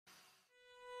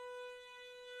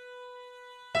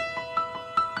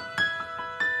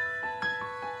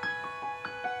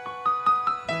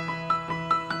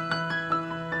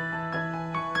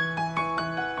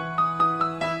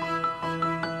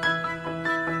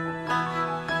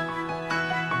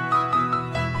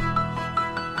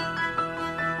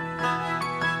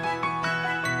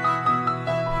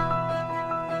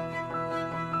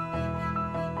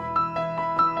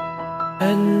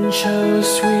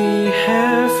Angels we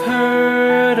have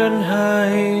heard on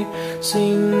high,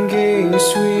 singing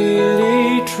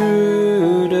sweetly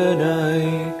through the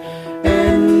night,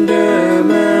 and the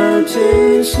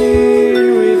mountains in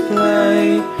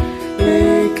reply,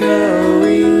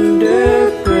 echoing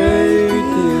the great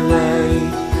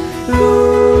delight.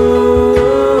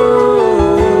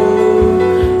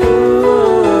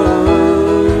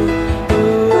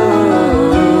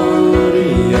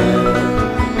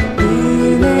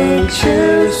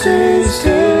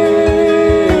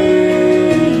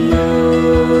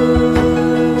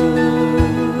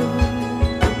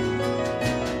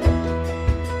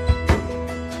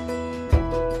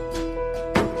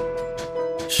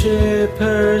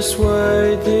 Shepherds,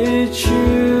 why did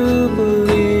you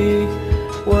believe?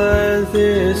 While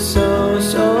the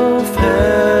sounds of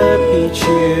happy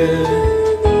cheer,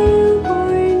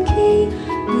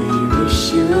 we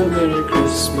wish you a Merry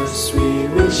Christmas, we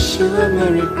wish you a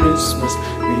Merry Christmas,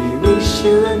 we wish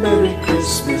you a Merry Christmas.